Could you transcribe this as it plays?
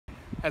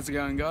How's it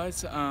going,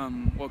 guys?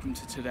 Welcome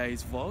to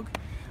today's vlog.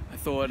 I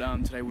thought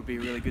today would be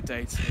a really good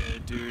day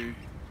to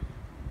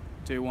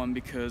do one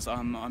because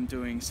I'm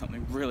doing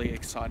something really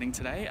exciting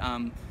today.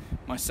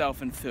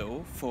 Myself and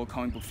Phil for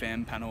Comic Book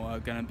Fan Panel are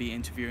going to be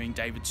interviewing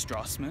David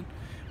Strassman,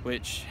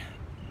 which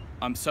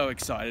I'm so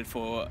excited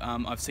for.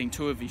 I've seen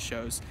 2 of his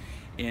shows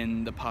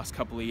in the past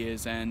couple of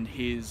years, and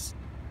he's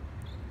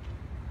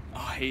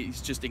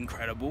just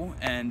incredible.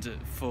 And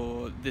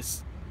for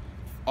this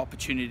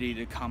opportunity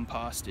to come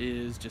past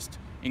is just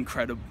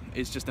incredible.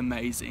 It's just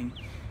amazing,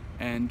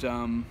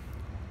 and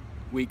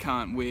we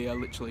are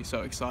literally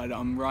so excited.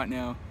 I'm right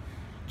now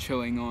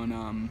chilling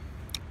on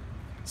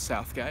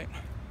Southgate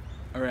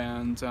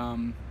around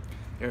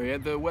area.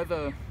 The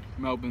weather,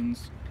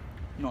 Melbourne's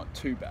not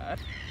too bad,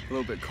 a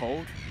little bit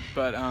cold,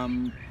 but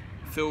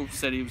Phil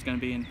said he was going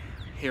to be in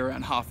here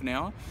around half an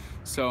hour,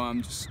 so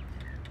I'm just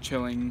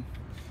chilling,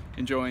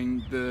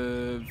 enjoying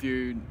the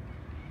view,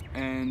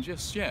 and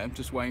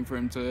just waiting for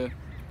him to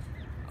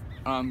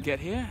get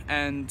here.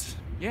 And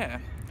yeah,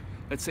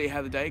 let's see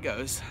how the day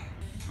goes.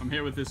 I'm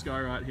here with this guy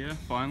right here,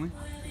 finally.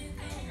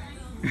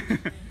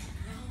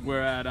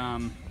 We're at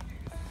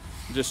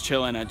just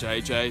chilling at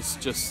JJ's,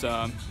 just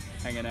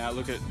hanging out.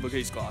 Look at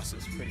his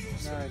glasses, pretty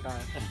awesome.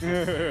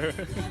 No,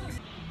 don't.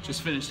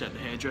 Just finished at the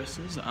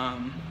hairdressers.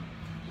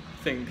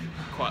 Think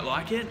quite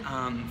like it.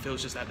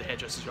 Phil's just at the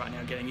hairdressers right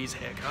now getting his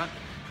hair cut.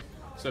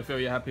 So Phil,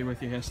 you happy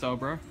with your hairstyle,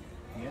 bro?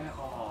 Yeah.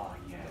 Oh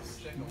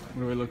yes.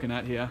 What are we looking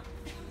at here?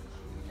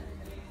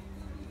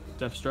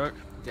 Deathstroke?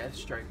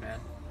 Deathstroke, man.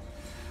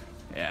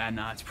 Yeah,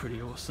 nah, it's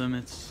pretty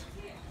awesome.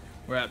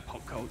 We're at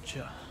Pop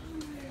Culture.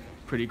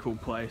 Pretty cool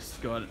place.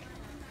 Got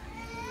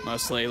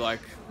mostly like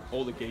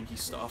all the geeky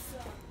stuff.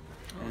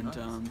 Oh, and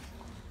nice.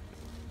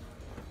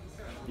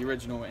 The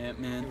original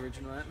Ant-Man. The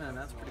original Ant-Man,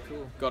 that's pretty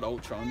cool. Got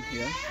Ultron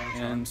here.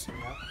 And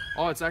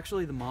oh, it's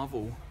actually the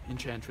Marvel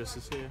Enchantress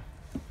is here.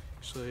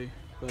 Actually,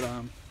 but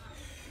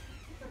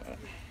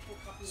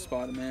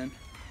Spider-Man,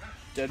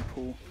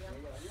 Deadpool.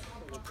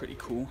 It's pretty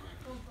cool.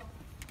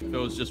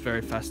 Phil was just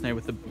very fascinated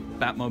with the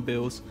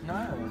Batmobiles. No,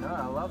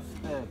 I love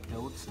the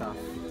build stuff.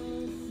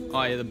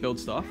 Oh yeah, the build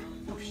stuff.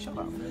 Oh, shut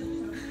up,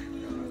 man.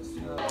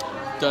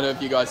 Don't know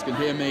if you guys can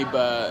hear me,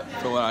 but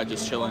Phil and I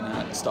just chilling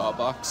at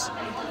Starbucks,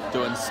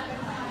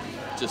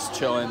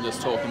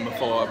 just talking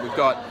before. We've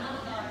got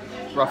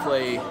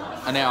roughly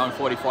an hour and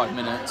 45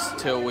 minutes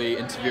till we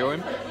interview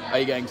him. Are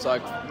you getting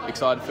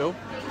excited, Phil?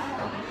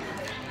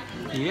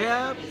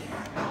 Yep.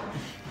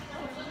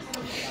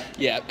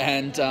 Yeah,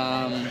 and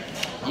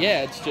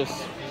yeah, it's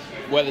just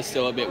weather's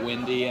still a bit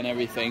windy and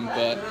everything,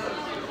 but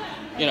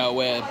you know,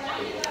 we're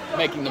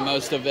making the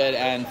most of it.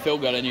 And Phil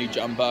got a new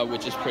jumper,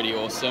 which is pretty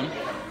awesome.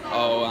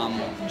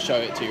 I'll show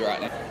it to you right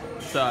now.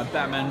 It's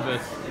Batman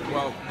versus,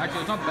 well,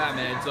 actually it's not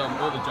Batman, it's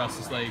all the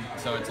Justice League.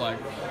 So it's like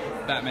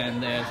Batman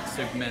there,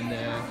 Superman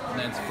there, and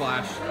then it's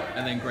Flash,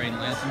 and then Green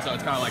Lantern. So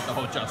it's kind of like the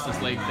whole Justice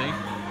League thing,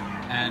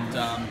 and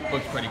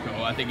looks pretty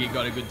cool. I think he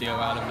got a good deal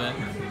out of it.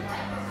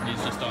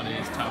 He's just on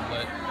his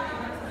tablet.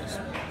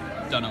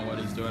 Don't know what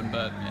he's doing,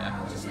 but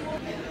yeah.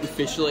 We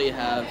officially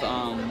have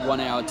 1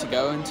 hour to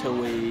go until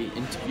we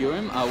interview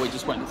him. We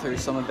just went through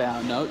some of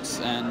our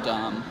notes and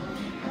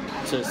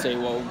to see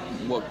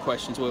what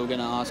questions we were going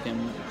to ask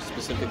him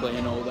specifically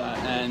and all that.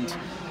 And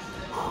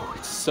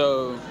it's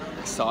so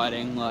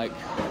exciting. Like,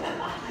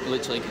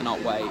 literally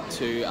cannot wait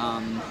to.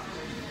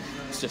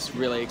 It's just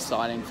really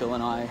exciting. Phil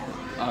and I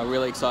are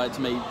really excited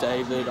to meet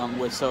David.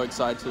 We're so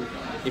excited to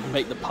even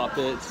meet the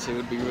puppets. It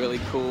would be really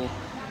cool.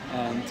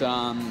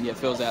 And yeah,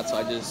 Phil's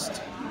outside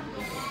just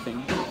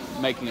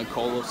making a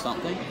call or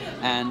something.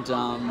 And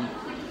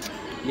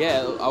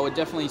yeah, I would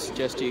definitely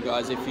suggest to you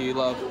guys, if you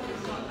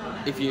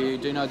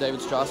do know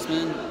David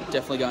Strassman,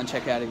 definitely go and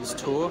check out his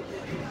tour.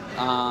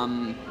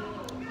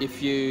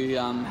 If you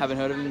haven't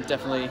heard of him,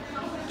 definitely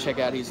check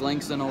out his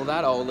links and all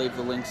that. I'll leave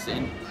the links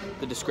in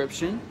the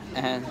description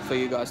and for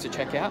you guys to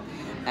check out.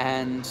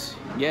 And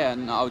yeah,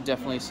 and I would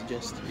definitely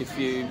suggest, if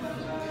you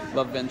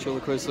love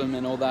ventriloquism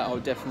and all that,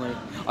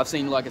 I've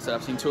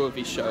seen 2 of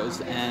his shows,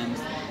 and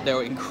they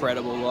were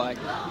incredible. Like,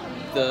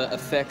 the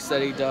effects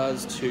that he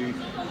does to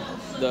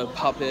the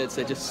puppets,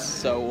 they're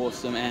just so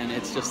awesome, and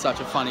it's just such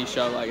a funny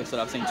show. Like I said,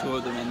 I've seen 2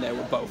 of them, and they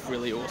were both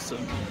really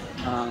awesome.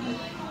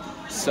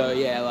 So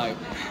yeah, like,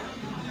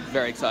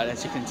 very excited,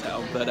 as you can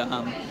tell. But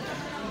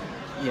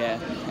yeah,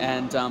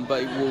 and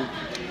but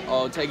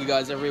I'll take you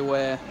guys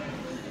everywhere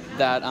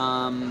that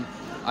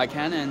I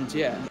can, and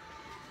yeah.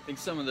 I think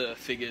some of the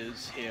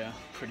figures here are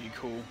pretty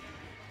cool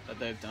that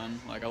they've done.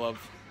 Like, I love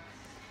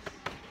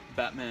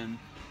Batman,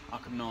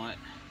 Arkham Knight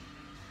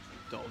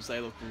dolls.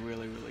 They look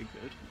really, really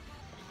good.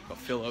 Got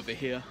Phil over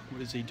here.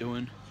 What is he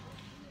doing?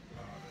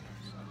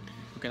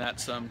 Looking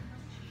at some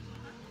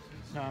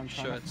No, I'm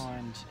trying shirts. to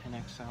find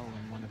an XL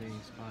in one of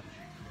these,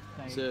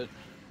 but Is it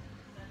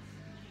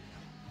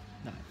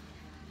no.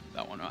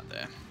 that one right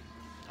there?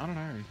 I don't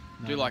know.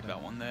 No, Do you like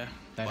that one there?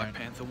 They Black don't.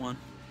 Panther one.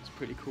 It's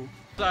pretty cool.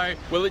 So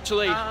we're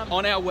literally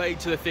on our way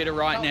to the theatre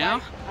right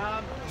now.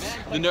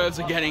 The nerves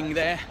are getting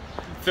there.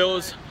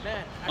 Phil's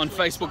on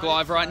Facebook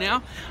Live right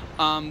now.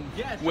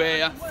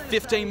 We're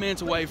 15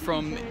 minutes away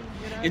from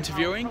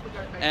interviewing,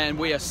 and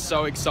we are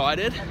so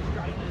excited.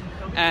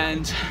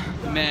 And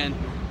man,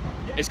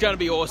 it's going to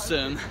be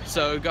awesome.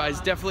 So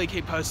guys, definitely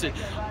keep posted.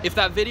 If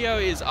that video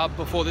is up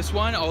before this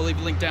one, I'll leave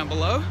a link down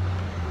below.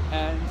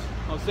 And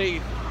I'll see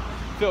you.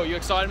 Phil, you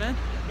excited, man?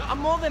 I'm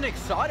more than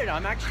excited.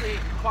 I'm actually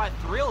quite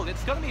thrilled.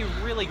 It's going to be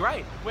really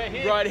great. We're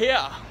here. Right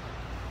here.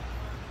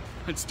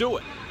 Let's do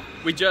it.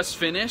 We just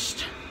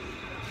finished.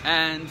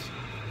 And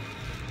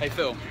hey,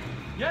 Phil.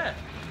 Yeah,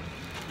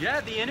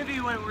 the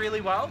interview went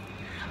really well.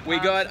 We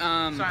got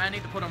Sorry, I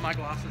need to put on my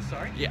glasses,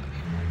 sorry. Yeah.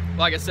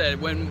 Like I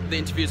said, when the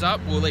interview's up,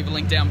 we'll leave a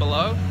link down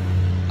below.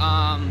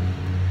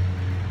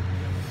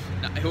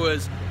 It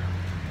was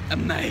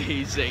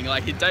amazing.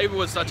 Like, David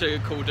was such a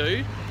cool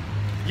dude.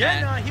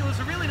 Yeah, no, he was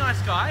a really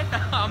nice guy.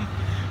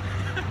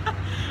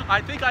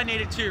 I think I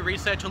needed to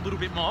research a little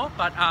bit more,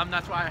 but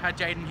that's why I had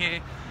Jaden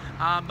here.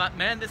 But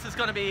man, this is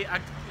going to be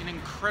an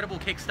incredible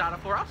Kickstarter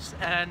for us.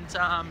 And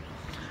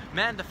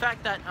man, the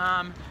fact that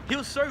he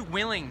was so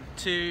willing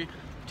to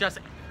just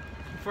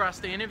for us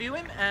to interview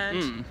him,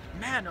 and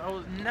man,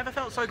 I never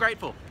felt so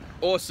grateful.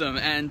 Awesome.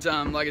 And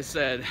like I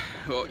said,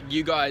 well,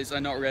 you guys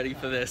are not ready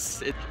for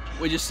this.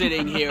 We're just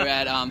sitting here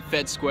at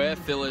Fed Square.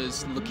 Phil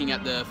is looking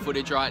at the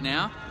footage right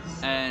now,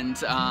 and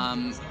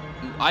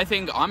I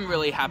think I'm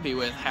really happy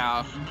with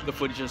how the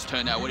footage has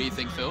turned out. What do you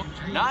think, Phil?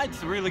 No,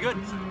 it's really good.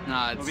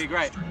 No, It'll be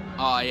great.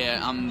 Oh yeah,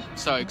 I'm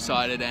so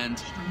excited,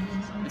 and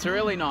it's a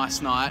really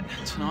nice night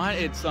tonight.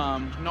 It's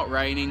not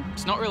raining.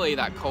 It's not really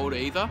that cold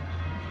either,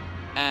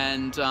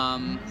 and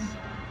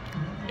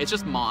it's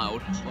just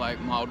mild,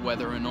 like mild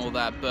weather and all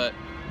that. But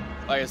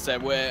like I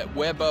said,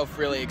 we're both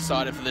really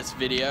excited for this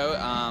video.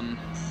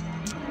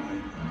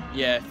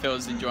 Yeah,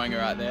 Phil's enjoying it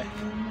right there,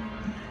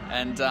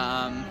 and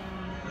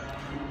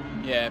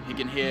yeah, you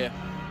can hear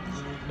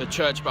the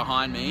church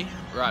behind me.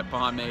 Right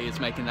behind me is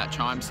making that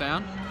chime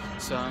sound.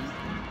 So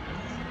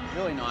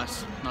really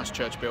nice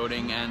church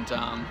building, and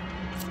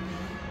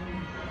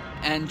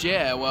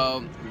yeah,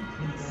 well,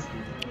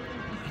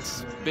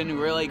 it's been a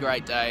really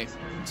great day.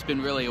 It's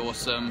been really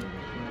awesome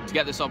to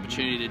get this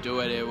opportunity to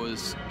do it. It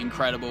was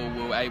incredible.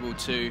 We were able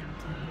to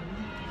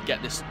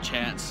get this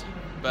chance,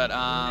 but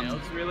yeah, it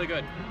was really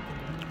good.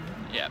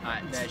 Yeah.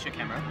 Alright, there's your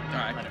camera.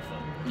 Alright. Let it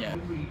fall. Yeah.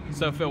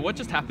 So Phil, what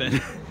just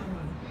happened?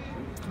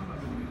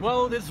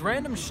 Well, this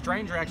random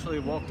stranger actually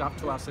walked up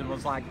to us and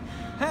was like,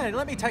 hey,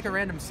 let me take a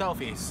random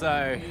selfie.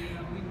 So,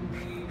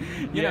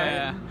 you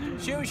know,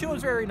 she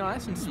was very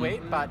nice and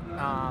sweet, but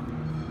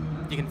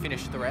you can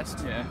finish the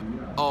rest. Yeah.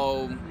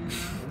 Oh,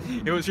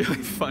 it was really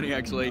funny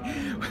actually.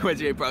 When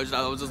she approached us,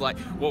 I was just like,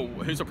 whoa,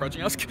 who's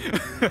approaching us?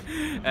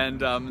 And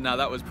no,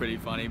 that was pretty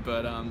funny,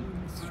 but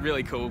it's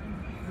really cool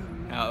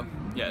how,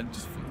 yeah,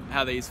 just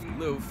how these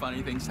little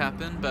funny things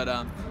happen. But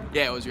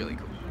yeah, it was really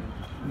cool.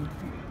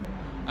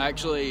 I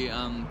actually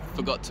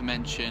forgot to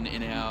mention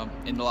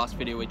in the last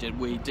video we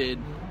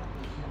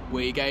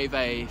gave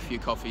a few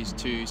coffees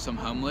to some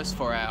homeless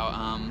for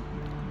our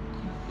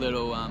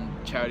little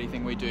charity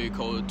thing we do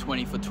called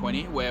 20 for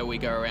 20, where we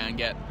go around and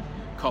get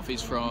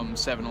coffees from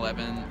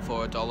 7-Eleven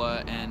for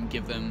 $1 and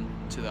give them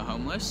to the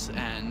homeless.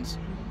 And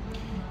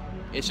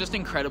it's just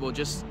incredible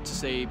just to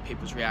see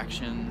people's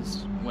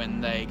reactions when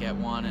they get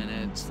one, and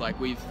it's like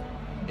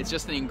it's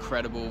just an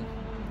incredible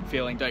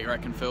feeling, don't you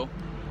reckon, Phil?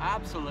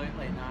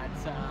 Absolutely, no,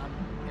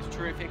 it's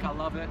terrific. I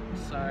love it.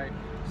 So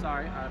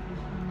sorry, I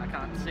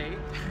can't see.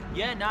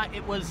 Yeah, no,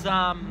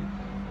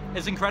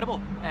 it's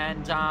incredible,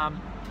 and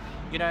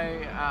you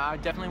know, I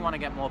definitely want to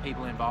get more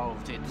people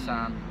involved. It's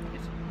the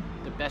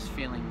best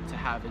feeling to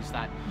have is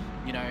that,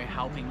 you know,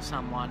 helping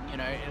someone, you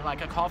know,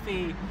 like a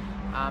coffee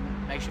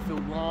makes you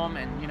feel warm,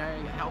 and you know,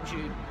 helps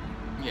you,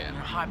 Yeah, you know,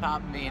 hype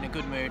up and be in a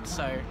good mood.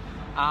 So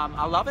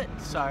I love it.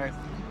 So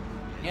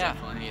yeah,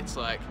 definitely. It's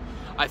like,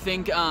 I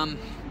think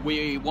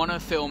we want to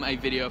film a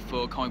video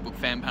for Comic Book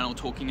Fan Panel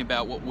talking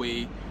about what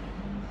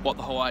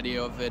the whole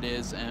idea of it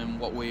is and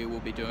what we will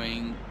be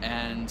doing,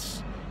 and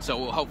so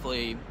we'll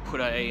hopefully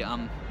put a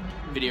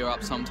video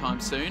up sometime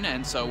soon.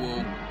 And so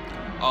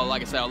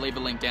like I said, I'll leave a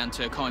link down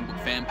to Comic Book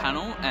Fan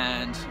Panel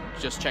and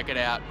just check it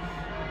out.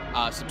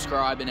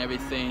 Subscribe and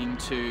everything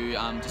to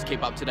just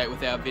keep up to date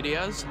with our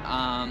videos.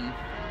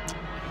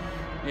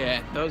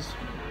 Yeah,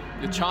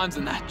 the chimes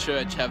in that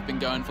church have been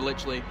going for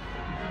literally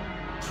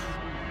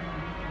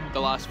the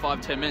last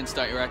 5-10 minutes,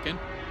 don't you reckon?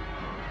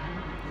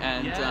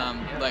 And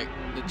yeah. like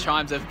the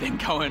chimes have been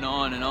going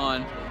on and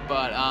on,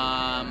 but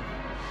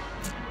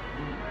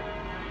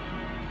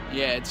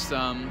yeah, it's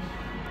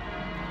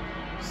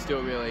still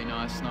a really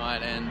nice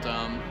night,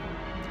 and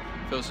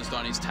Phil's just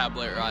on his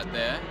tablet right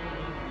there,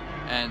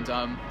 and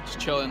just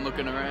chilling,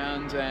 looking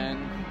around,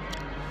 and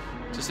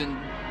just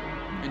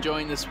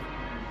enjoying this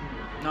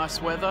nice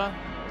weather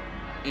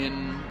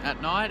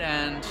at night.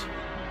 And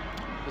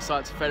the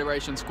sights of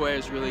Federation Square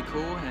is really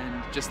cool,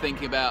 and just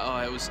thinking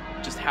about it was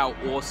just how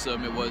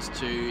awesome it was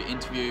to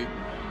interview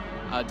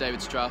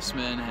David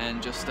Strassman,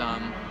 and just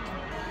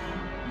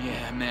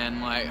yeah,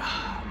 man, like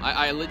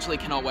I literally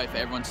cannot wait for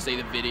everyone to see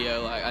the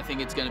video. Like, I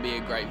think it's going to be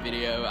a great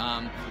video.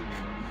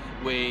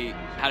 We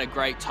had a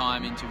great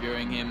time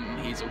interviewing him.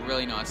 He's a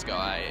really nice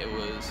guy. It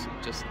was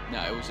just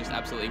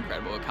absolutely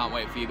incredible. I can't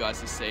wait for you guys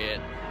to see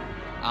it.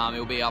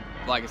 It'll be up,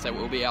 like I said,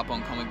 we'll be up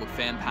on Comic Book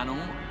Fan Panel.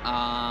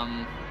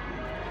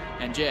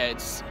 And yeah,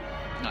 it's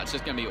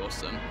just going to be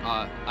awesome.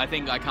 I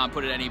think I can't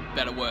put it any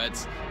better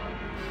words.